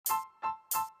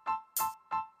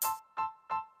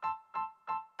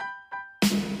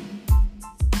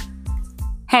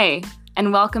Hey,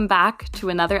 and welcome back to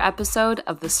another episode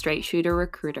of The Straight Shooter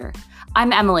Recruiter.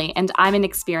 I'm Emily, and I'm an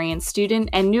experienced student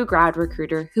and new grad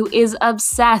recruiter who is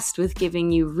obsessed with giving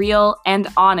you real and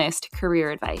honest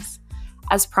career advice.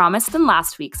 As promised in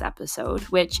last week's episode,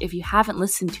 which if you haven't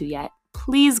listened to yet,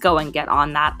 please go and get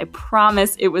on that. I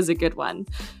promise it was a good one.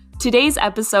 Today's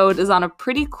episode is on a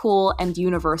pretty cool and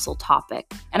universal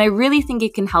topic, and I really think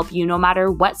it can help you no matter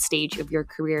what stage of your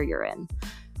career you're in.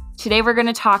 Today, we're going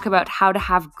to talk about how to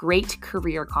have great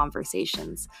career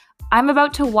conversations. I'm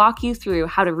about to walk you through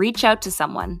how to reach out to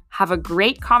someone, have a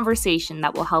great conversation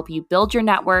that will help you build your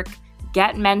network,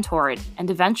 get mentored,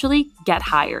 and eventually get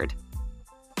hired.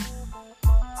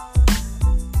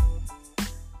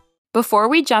 Before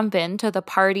we jump into the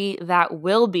party that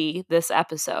will be this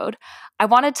episode, I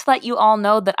wanted to let you all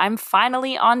know that I'm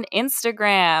finally on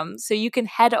Instagram. So you can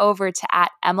head over to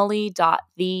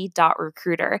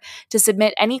 @emily.the.recruiter to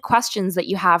submit any questions that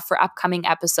you have for upcoming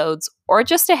episodes or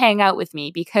just to hang out with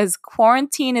me because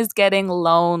quarantine is getting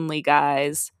lonely,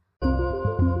 guys.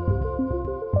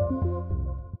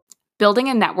 Building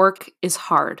a network is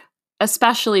hard,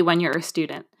 especially when you're a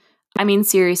student. I mean,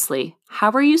 seriously,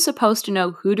 how are you supposed to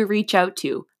know who to reach out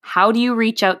to? How do you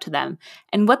reach out to them?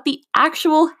 And what the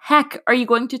actual heck are you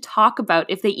going to talk about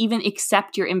if they even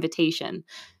accept your invitation?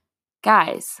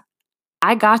 Guys,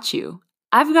 I got you.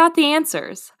 I've got the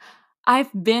answers. I've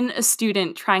been a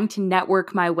student trying to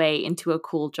network my way into a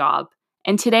cool job.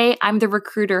 And today I'm the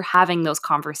recruiter having those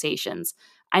conversations.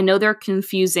 I know they're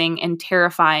confusing and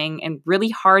terrifying and really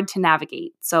hard to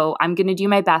navigate, so I'm going to do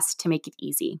my best to make it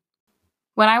easy.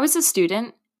 When I was a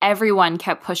student, everyone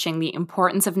kept pushing the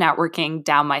importance of networking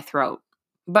down my throat.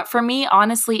 But for me,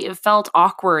 honestly, it felt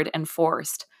awkward and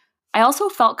forced. I also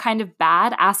felt kind of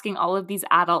bad asking all of these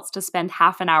adults to spend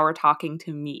half an hour talking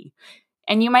to me.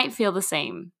 And you might feel the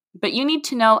same. But you need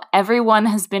to know everyone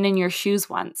has been in your shoes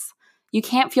once. You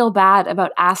can't feel bad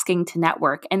about asking to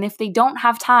network, and if they don't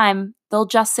have time, they'll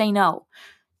just say no.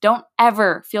 Don't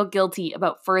ever feel guilty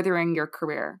about furthering your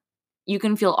career. You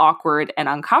can feel awkward and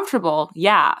uncomfortable,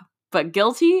 yeah, but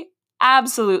guilty?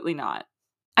 Absolutely not.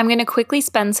 I'm going to quickly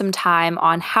spend some time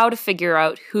on how to figure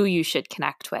out who you should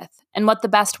connect with and what the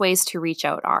best ways to reach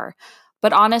out are.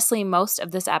 But honestly, most of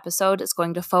this episode is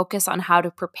going to focus on how to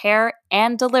prepare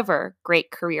and deliver great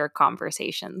career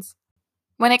conversations.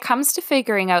 When it comes to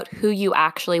figuring out who you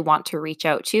actually want to reach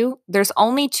out to, there's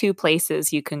only two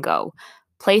places you can go.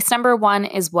 Place number one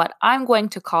is what I'm going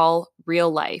to call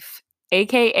real life,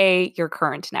 aka your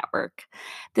current network.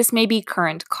 This may be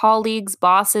current colleagues,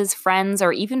 bosses, friends,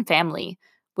 or even family.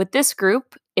 With this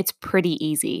group, it's pretty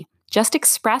easy. Just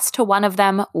express to one of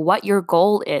them what your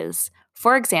goal is.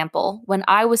 For example, when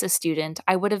I was a student,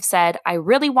 I would have said, I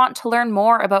really want to learn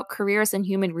more about careers in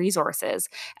human resources,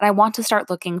 and I want to start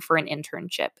looking for an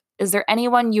internship. Is there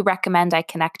anyone you recommend I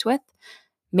connect with?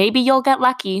 Maybe you'll get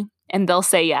lucky, and they'll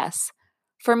say yes.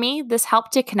 For me, this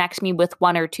helped to connect me with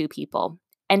one or two people.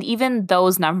 And even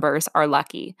those numbers are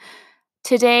lucky.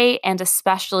 Today, and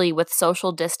especially with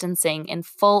social distancing in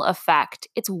full effect,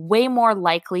 it's way more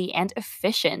likely and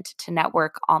efficient to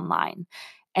network online.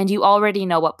 And you already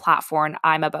know what platform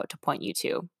I'm about to point you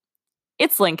to.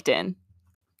 It's LinkedIn.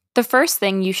 The first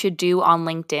thing you should do on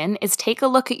LinkedIn is take a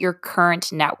look at your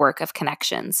current network of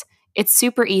connections. It's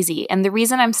super easy, and the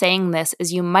reason I'm saying this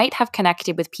is you might have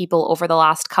connected with people over the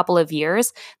last couple of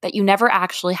years that you never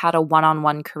actually had a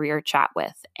one-on-one career chat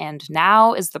with, and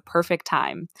now is the perfect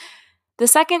time. The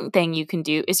second thing you can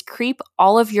do is creep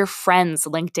all of your friends'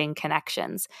 LinkedIn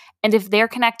connections, and if they're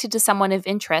connected to someone of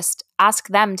interest, ask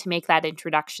them to make that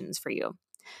introductions for you.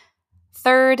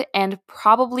 Third, and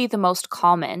probably the most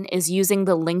common, is using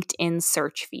the LinkedIn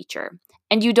search feature.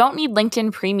 And you don't need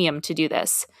LinkedIn Premium to do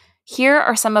this. Here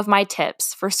are some of my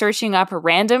tips for searching up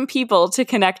random people to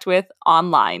connect with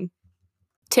online.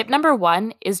 Tip number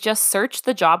one is just search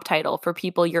the job title for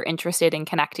people you're interested in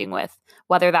connecting with,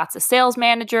 whether that's a sales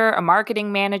manager, a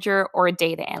marketing manager, or a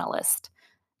data analyst.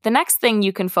 The next thing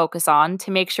you can focus on to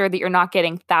make sure that you're not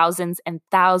getting thousands and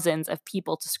thousands of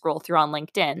people to scroll through on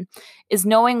LinkedIn is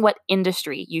knowing what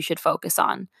industry you should focus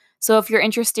on. So if you're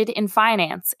interested in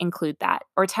finance, include that,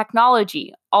 or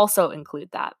technology, also include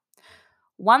that.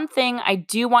 One thing I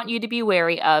do want you to be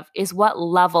wary of is what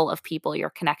level of people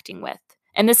you're connecting with.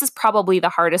 And this is probably the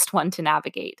hardest one to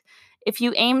navigate. If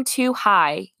you aim too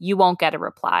high, you won't get a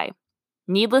reply.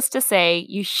 Needless to say,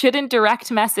 you shouldn't direct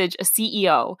message a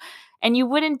CEO. And you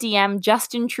wouldn't DM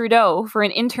Justin Trudeau for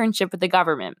an internship with the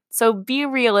government. So be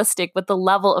realistic with the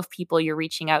level of people you're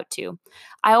reaching out to.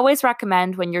 I always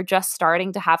recommend when you're just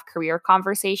starting to have career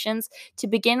conversations to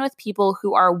begin with people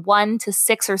who are 1 to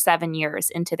 6 or 7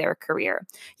 years into their career.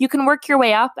 You can work your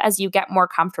way up as you get more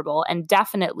comfortable and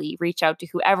definitely reach out to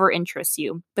whoever interests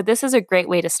you, but this is a great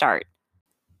way to start.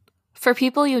 For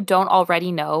people you don't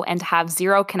already know and have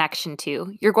zero connection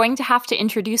to, you're going to have to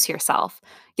introduce yourself.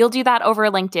 You'll do that over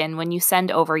LinkedIn when you send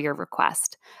over your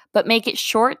request, but make it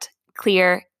short,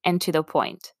 clear, and to the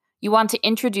point. You want to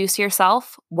introduce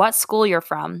yourself, what school you're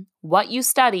from, what you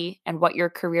study, and what your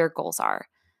career goals are.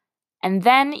 And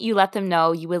then you let them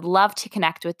know you would love to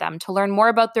connect with them to learn more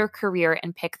about their career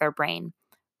and pick their brain.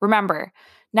 Remember,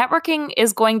 networking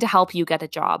is going to help you get a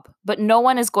job, but no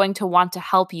one is going to want to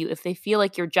help you if they feel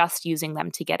like you're just using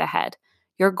them to get ahead.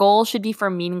 Your goal should be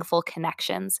for meaningful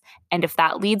connections, and if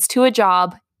that leads to a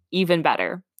job, even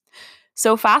better.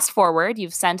 So fast forward,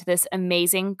 you've sent this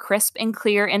amazing, crisp and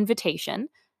clear invitation,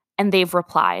 and they've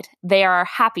replied. They are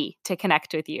happy to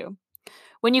connect with you.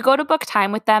 When you go to book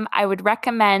time with them, I would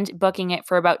recommend booking it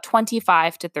for about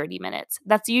 25 to 30 minutes.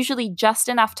 That's usually just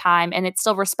enough time, and it's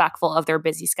still respectful of their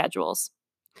busy schedules.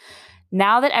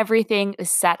 Now that everything is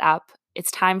set up,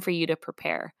 it's time for you to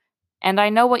prepare. And I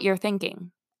know what you're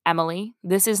thinking. Emily,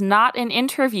 this is not an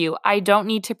interview. I don't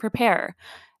need to prepare.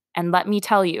 And let me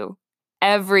tell you,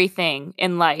 everything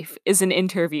in life is an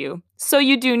interview, so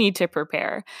you do need to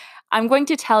prepare. I'm going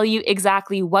to tell you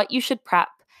exactly what you should prep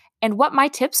and what my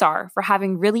tips are for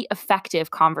having really effective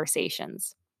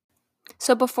conversations.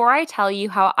 So before I tell you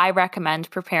how I recommend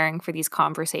preparing for these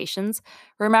conversations,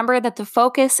 remember that the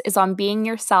focus is on being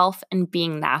yourself and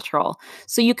being natural.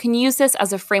 So you can use this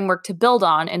as a framework to build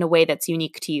on in a way that's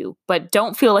unique to you, but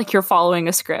don't feel like you're following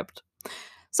a script.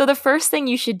 So the first thing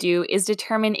you should do is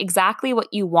determine exactly what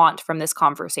you want from this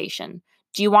conversation.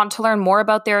 Do you want to learn more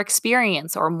about their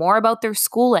experience or more about their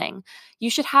schooling? You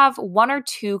should have 1 or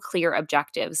 2 clear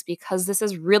objectives because this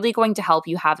is really going to help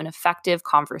you have an effective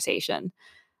conversation.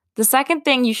 The second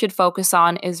thing you should focus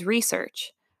on is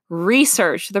research.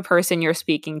 Research the person you're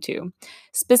speaking to.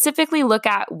 Specifically look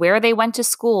at where they went to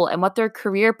school and what their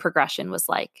career progression was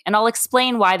like. And I'll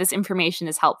explain why this information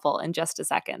is helpful in just a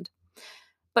second.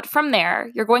 But from there,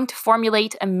 you're going to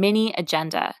formulate a mini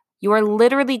agenda. You are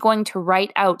literally going to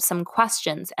write out some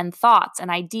questions and thoughts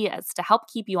and ideas to help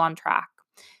keep you on track.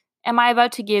 Am I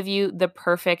about to give you the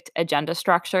perfect agenda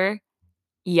structure?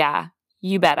 Yeah,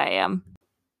 you bet I am.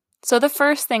 So the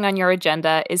first thing on your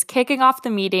agenda is kicking off the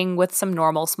meeting with some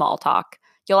normal small talk.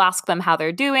 You'll ask them how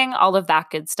they're doing, all of that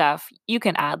good stuff. You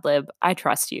can ad-lib, I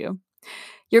trust you.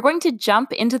 You're going to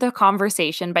jump into the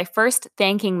conversation by first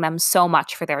thanking them so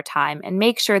much for their time and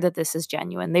make sure that this is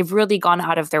genuine. They've really gone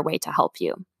out of their way to help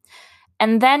you.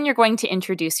 And then you're going to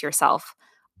introduce yourself.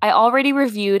 I already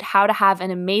reviewed how to have an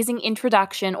amazing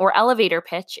introduction or elevator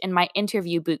pitch in my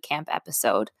interview bootcamp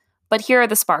episode, but here are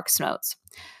the Sparks notes.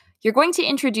 You're going to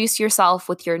introduce yourself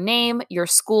with your name, your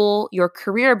school, your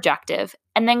career objective,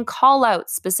 and then call out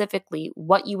specifically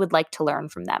what you would like to learn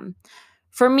from them.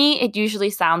 For me, it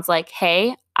usually sounds like,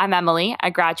 hey, I'm Emily.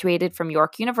 I graduated from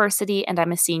York University and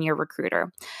I'm a senior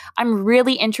recruiter. I'm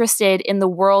really interested in the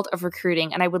world of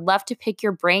recruiting and I would love to pick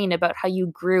your brain about how you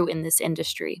grew in this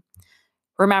industry.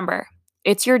 Remember,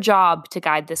 it's your job to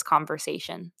guide this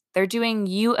conversation. They're doing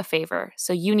you a favor,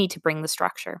 so you need to bring the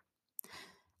structure.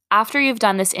 After you've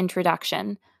done this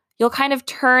introduction, you'll kind of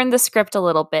turn the script a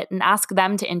little bit and ask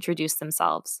them to introduce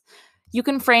themselves. You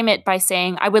can frame it by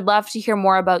saying, I would love to hear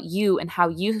more about you and how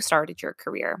you started your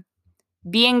career.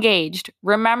 Be engaged.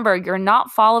 Remember, you're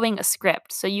not following a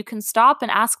script, so you can stop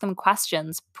and ask them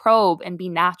questions, probe, and be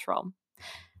natural.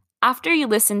 After you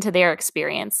listen to their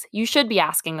experience, you should be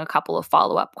asking a couple of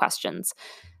follow-up questions.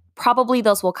 Probably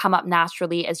those will come up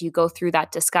naturally as you go through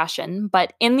that discussion,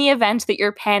 but in the event that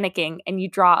you're panicking and you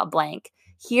draw a blank,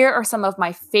 here are some of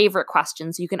my favorite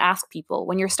questions you can ask people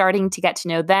when you're starting to get to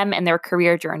know them and their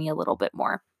career journey a little bit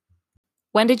more.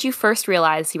 When did you first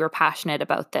realize you were passionate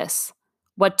about this?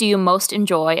 What do you most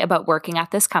enjoy about working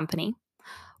at this company?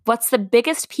 What's the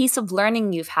biggest piece of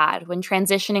learning you've had when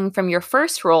transitioning from your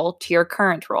first role to your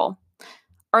current role?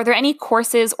 Are there any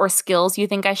courses or skills you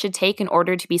think I should take in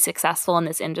order to be successful in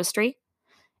this industry?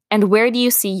 And where do you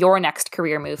see your next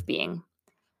career move being?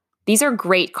 These are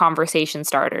great conversation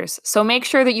starters, so make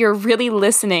sure that you're really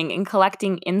listening and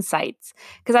collecting insights,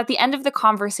 because at the end of the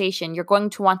conversation, you're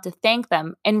going to want to thank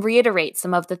them and reiterate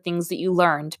some of the things that you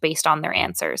learned based on their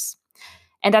answers.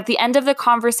 And at the end of the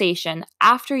conversation,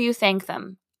 after you thank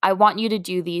them, I want you to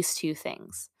do these 2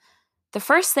 things. The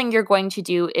first thing you're going to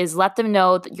do is let them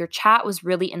know that your chat was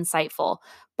really insightful,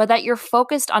 but that you're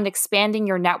focused on expanding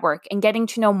your network and getting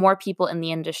to know more people in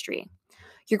the industry.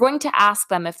 You're going to ask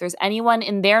them if there's anyone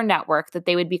in their network that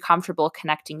they would be comfortable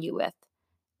connecting you with.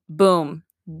 Boom.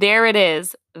 There it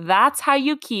is. That's how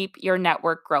you keep your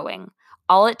network growing.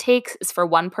 All it takes is for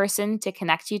one person to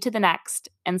connect you to the next,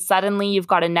 and suddenly you've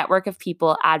got a network of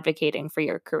people advocating for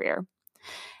your career.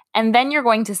 And then you're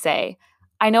going to say,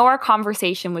 I know our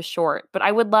conversation was short, but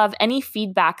I would love any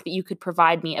feedback that you could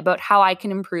provide me about how I can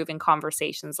improve in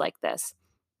conversations like this.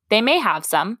 They may have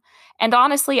some, and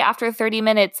honestly, after 30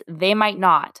 minutes, they might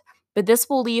not. But this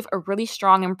will leave a really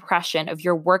strong impression of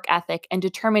your work ethic and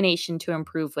determination to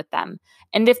improve with them.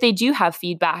 And if they do have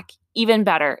feedback, even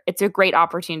better, it's a great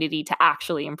opportunity to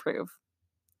actually improve.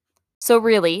 So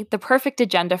really, the perfect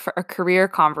agenda for a career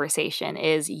conversation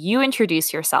is you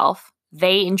introduce yourself,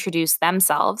 they introduce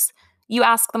themselves, you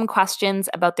ask them questions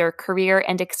about their career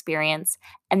and experience,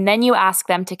 and then you ask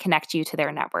them to connect you to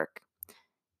their network.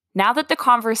 Now that the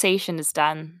conversation is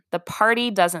done, the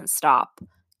party doesn't stop.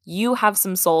 You have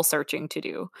some soul searching to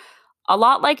do. A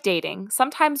lot like dating,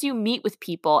 sometimes you meet with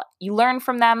people, you learn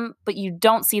from them, but you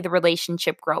don't see the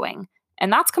relationship growing.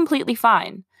 And that's completely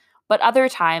fine. But other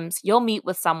times, you'll meet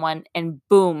with someone and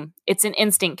boom, it's an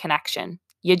instant connection.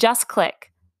 You just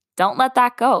click. Don't let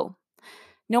that go.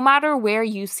 No matter where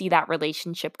you see that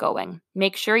relationship going,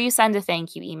 make sure you send a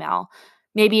thank you email.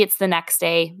 Maybe it's the next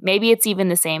day, maybe it's even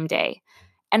the same day.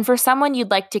 And for someone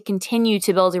you'd like to continue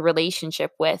to build a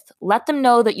relationship with, let them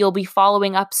know that you'll be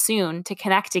following up soon to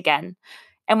connect again.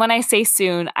 And when I say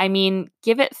soon, I mean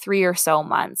give it 3 or so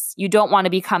months. You don't want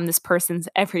to become this person's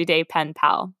everyday pen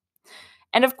pal.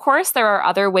 And of course, there are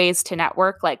other ways to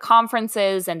network like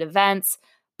conferences and events,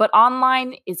 but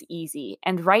online is easy.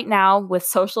 And right now, with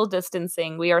social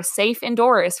distancing, we are safe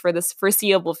indoors for this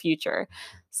foreseeable future.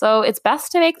 So it's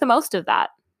best to make the most of that.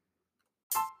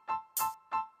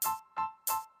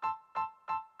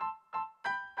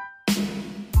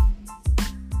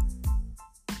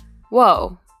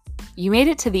 Whoa, you made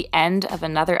it to the end of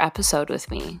another episode with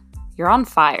me. You're on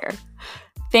fire.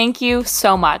 Thank you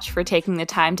so much for taking the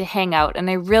time to hang out, and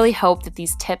I really hope that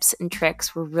these tips and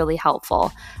tricks were really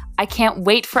helpful. I can't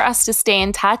wait for us to stay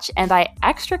in touch, and I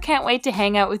extra can't wait to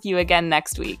hang out with you again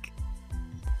next week.